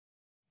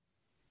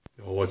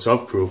Yo, what's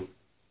up, crew?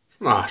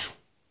 It's Marshall.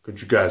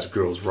 Good you guys and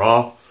girls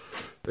raw.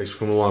 Thanks for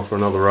coming along for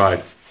another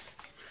ride.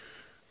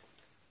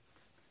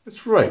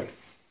 That's right.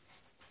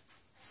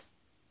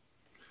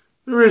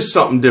 There is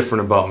something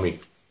different about me.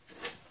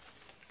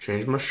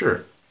 Changed my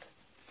shirt.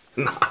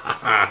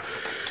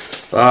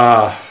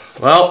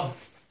 Well,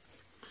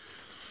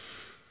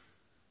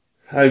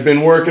 I've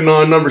been working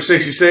on number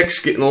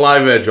 66, getting a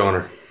live edge on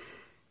her.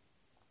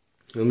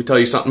 Let me tell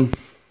you something.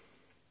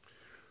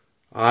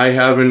 I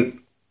haven't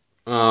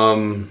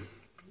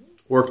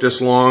worked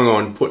this long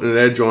on putting an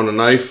edge on a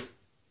knife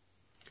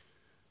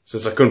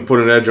since I couldn't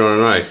put an edge on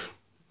a knife.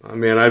 I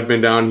mean, I've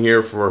been down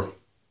here for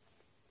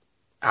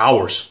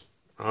hours.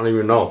 I don't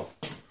even know.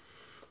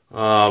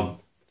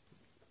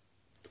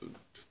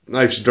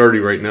 Knife's dirty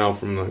right now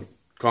from the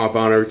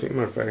compound and everything.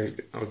 Matter of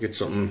fact, I'll get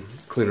something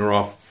cleaner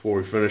off before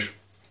we finish.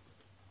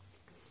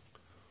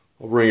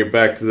 I'll bring it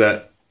back to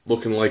that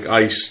looking like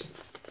ice.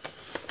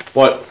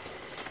 But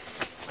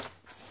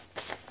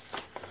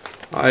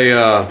I,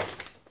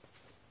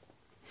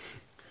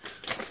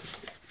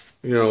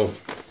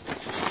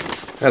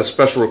 had a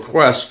special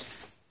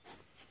request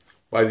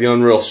by the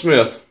Unreal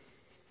Smith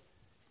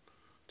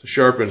to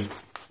sharpen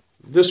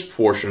this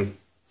portion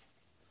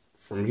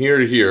from here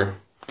to here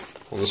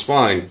on the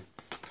spine.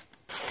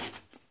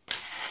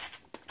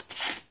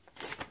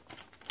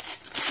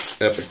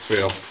 Epic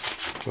fail.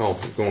 Oh,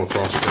 I'm going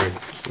across the ring.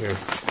 Yeah.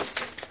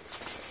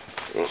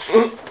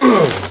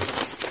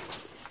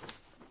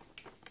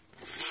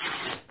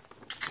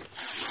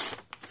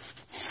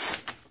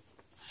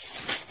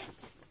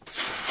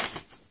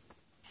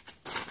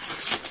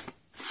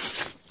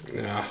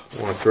 Yeah, I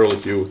want to curl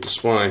at you with the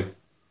spine.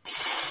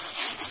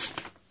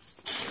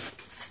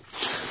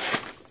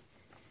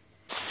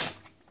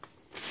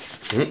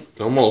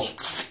 Almost.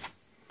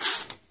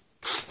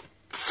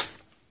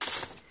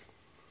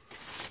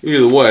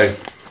 Either way,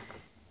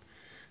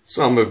 it's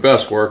not my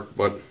best work,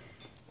 but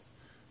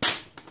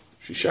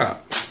she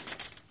shot.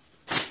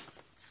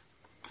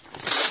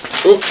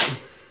 Oops.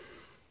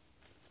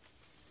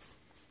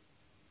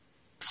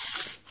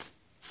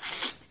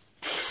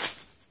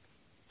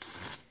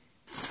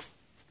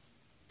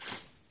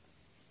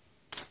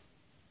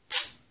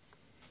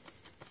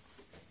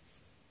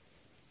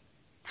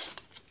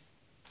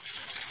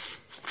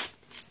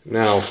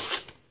 Now,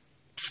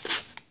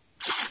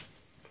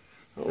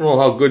 I don't know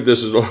how good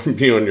this is going to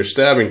be on your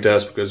stabbing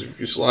test, because if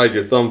you slide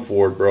your thumb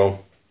forward, bro,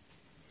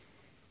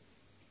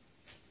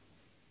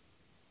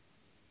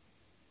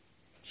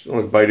 it's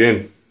only bite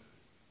in.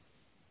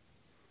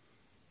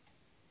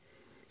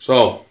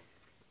 So,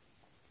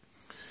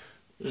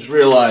 just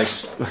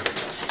realize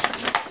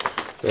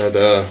that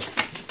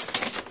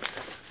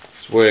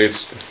this way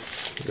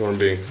it's going to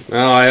be.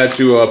 Now I had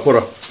to put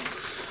a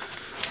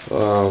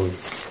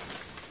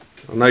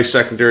nice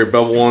secondary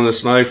bevel on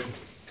this knife,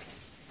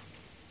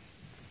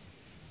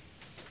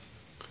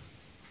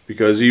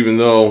 because even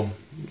though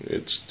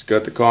it's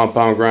got the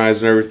compound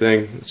grinds and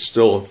everything, it's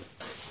still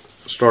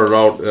started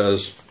out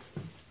as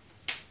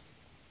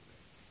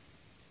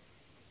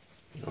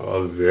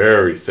a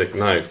very thick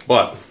knife.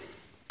 But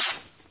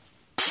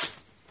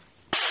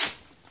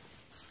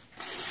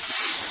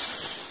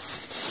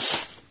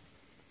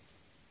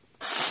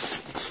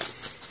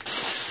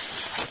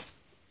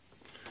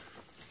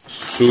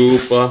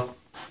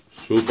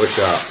super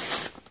sharp.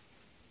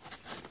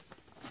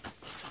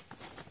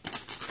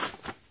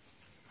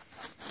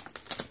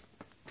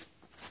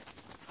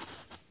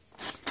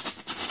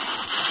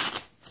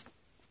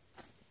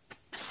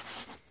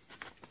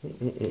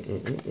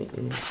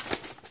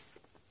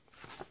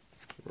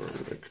 Where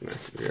am I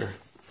connected here?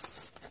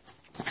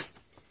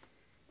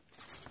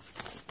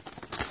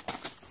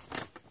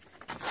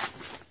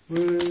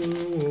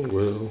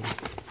 Well.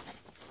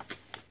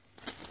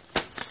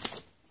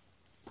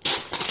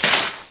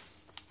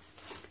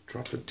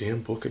 Drop the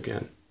damn book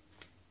again.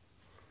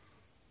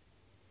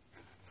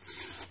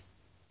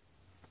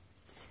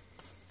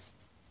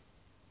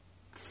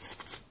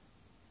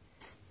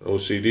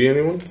 OCD,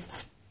 anyone?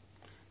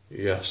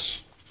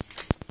 Yes.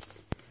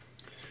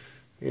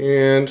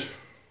 And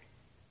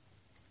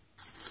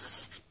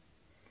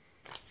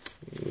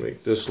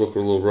make this look a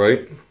little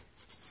right.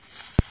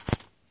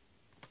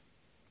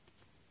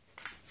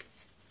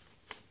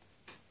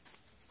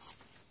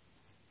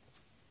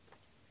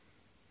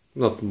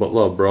 Nothing but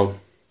love, bro.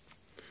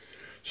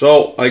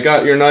 So, I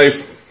got your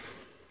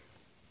knife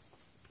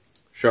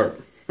sharp.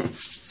 I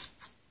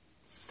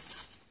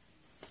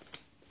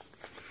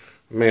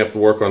may have to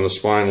work on the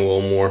spine a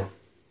little more.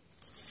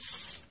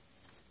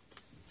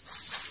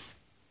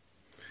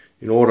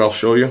 You know what I'll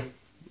show you?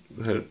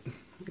 Of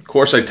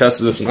course I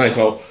tested this knife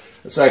out.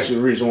 That's actually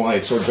the reason why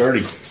it's so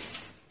dirty.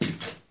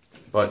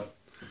 But,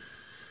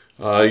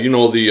 you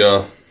know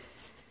the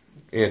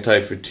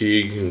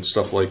anti-fatigue and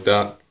stuff like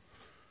that.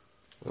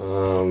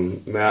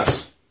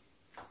 Mats.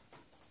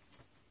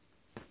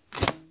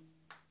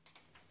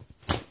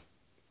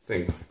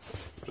 Thing.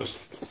 Just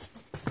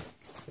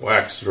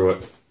wax through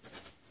it.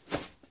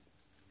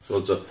 So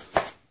it's a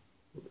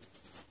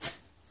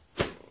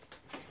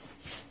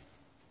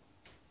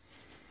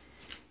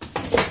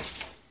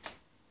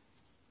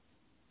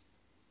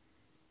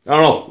I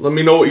don't know. Let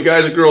me know what you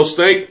guys and girls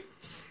think.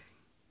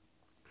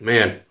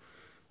 Man,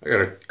 I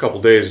got a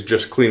couple days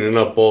just cleaning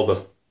up all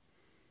the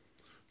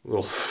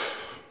little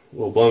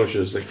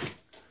blemishes that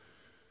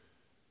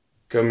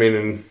come in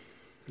and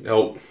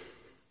out.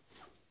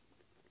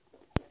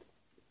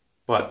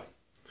 But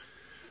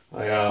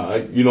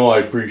you know, I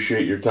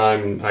appreciate your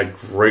time, and I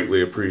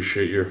greatly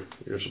appreciate your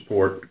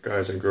support,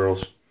 guys and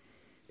girls.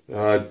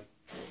 Want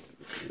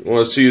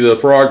to see the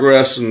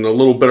progress and a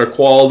little better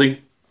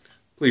quality?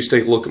 Please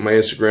take a look at my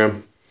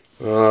Instagram.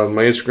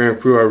 My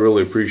Instagram crew, I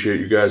really appreciate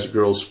you guys and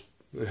girls.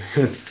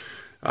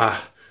 I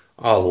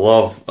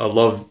love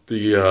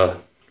the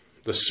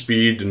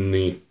speed and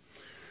the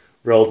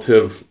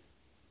relative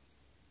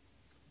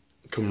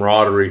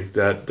camaraderie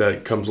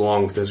that comes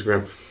along with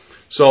Instagram.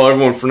 So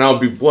everyone, for now,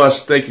 be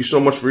blessed. Thank you so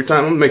much for your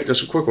time. I'm going to make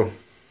this a quick one.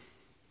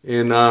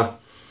 And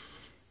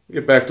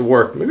get back to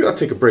work. Maybe I'll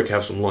take a break,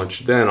 have some lunch.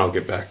 Then I'll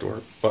get back to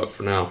work. But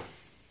for now,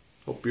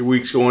 hope your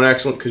week's going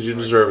excellent because you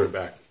deserve it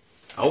back.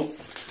 Oh,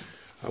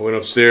 I went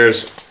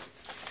upstairs,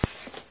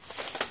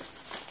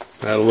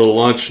 had a little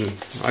lunch, and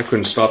I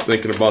couldn't stop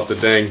thinking about the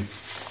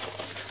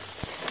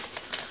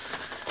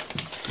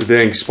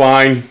dang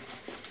spine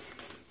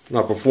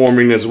not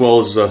performing as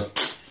well as the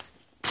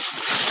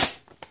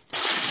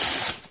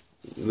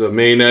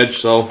main edge.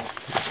 So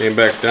I came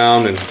back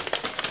down, and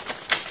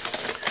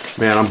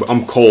man,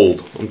 I'm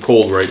cold. I'm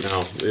cold right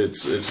now.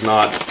 It's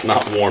not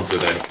warm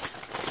today,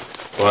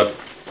 but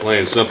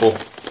plain and simple.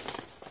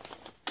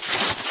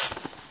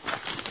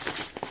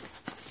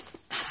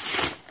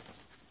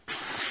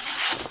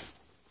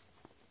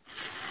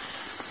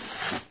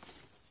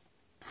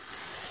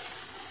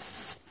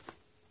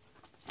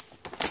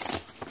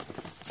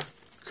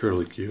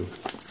 Curly Q.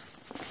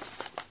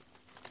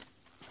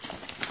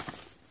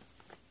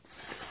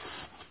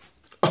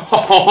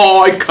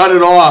 Oh, I cut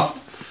it off.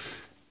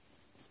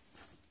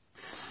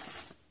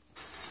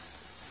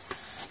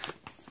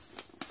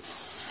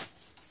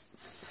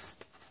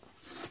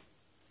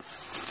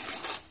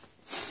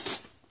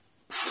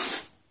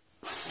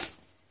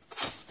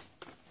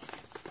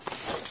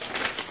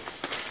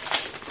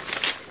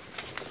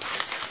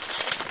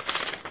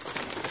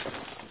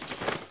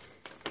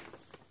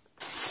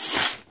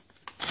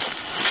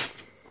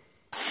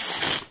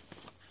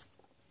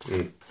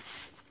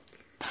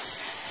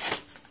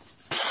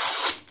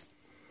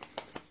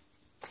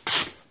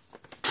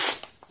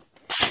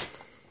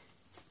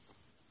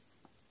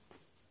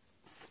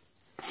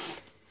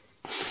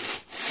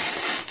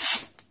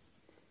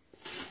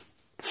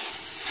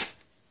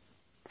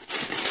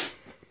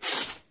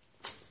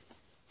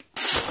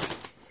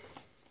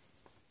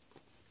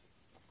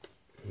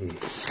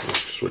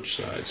 Switch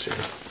sides here.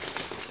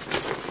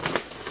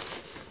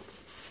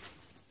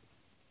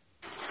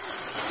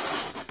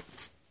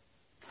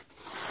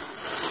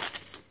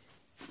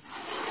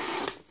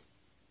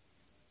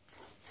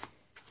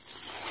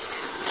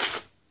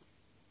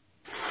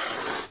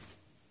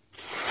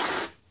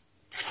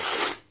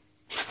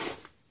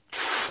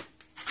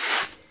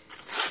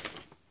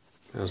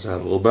 How's that,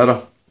 a little better?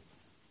 I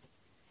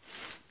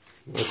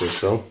think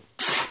so.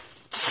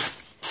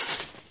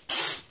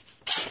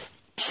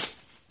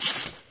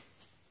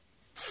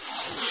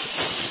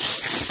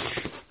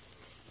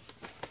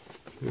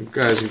 You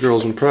guys and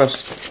girls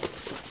impressed?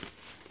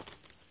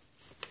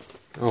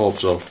 I hope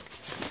so.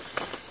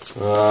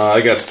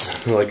 I got,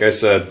 like I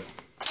said,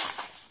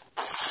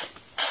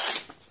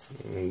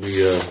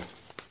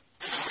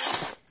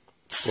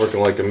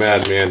 working like a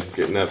madman,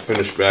 getting that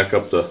finish back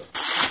up to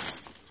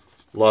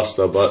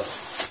luster, but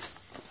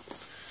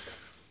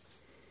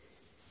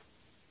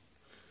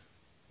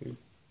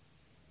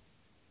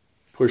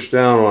push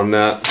down on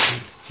that,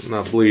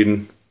 not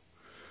bleeding.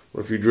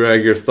 Or if you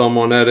drag your thumb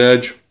on that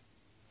edge,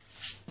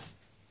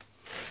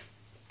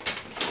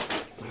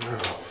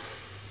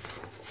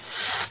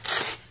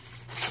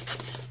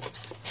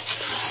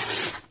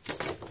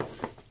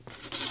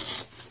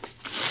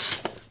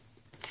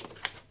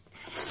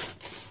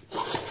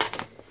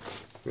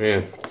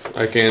 man,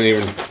 I can't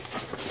even.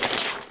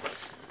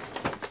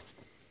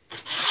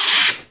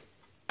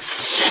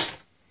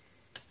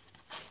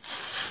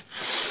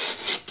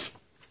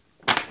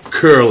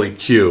 Curly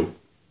Q.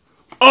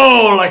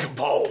 Oh, like a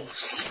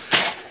pose.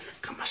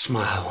 Got my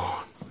smile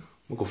on. I'm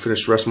gonna go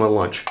finish the rest of my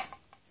lunch.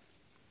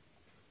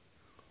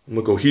 I'm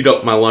gonna go heat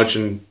up my lunch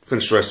and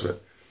finish the rest of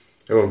it.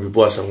 Everyone be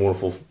blessed. Have a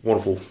wonderful,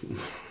 wonderful.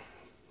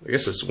 I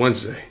guess it's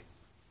Wednesday.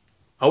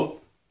 Oh.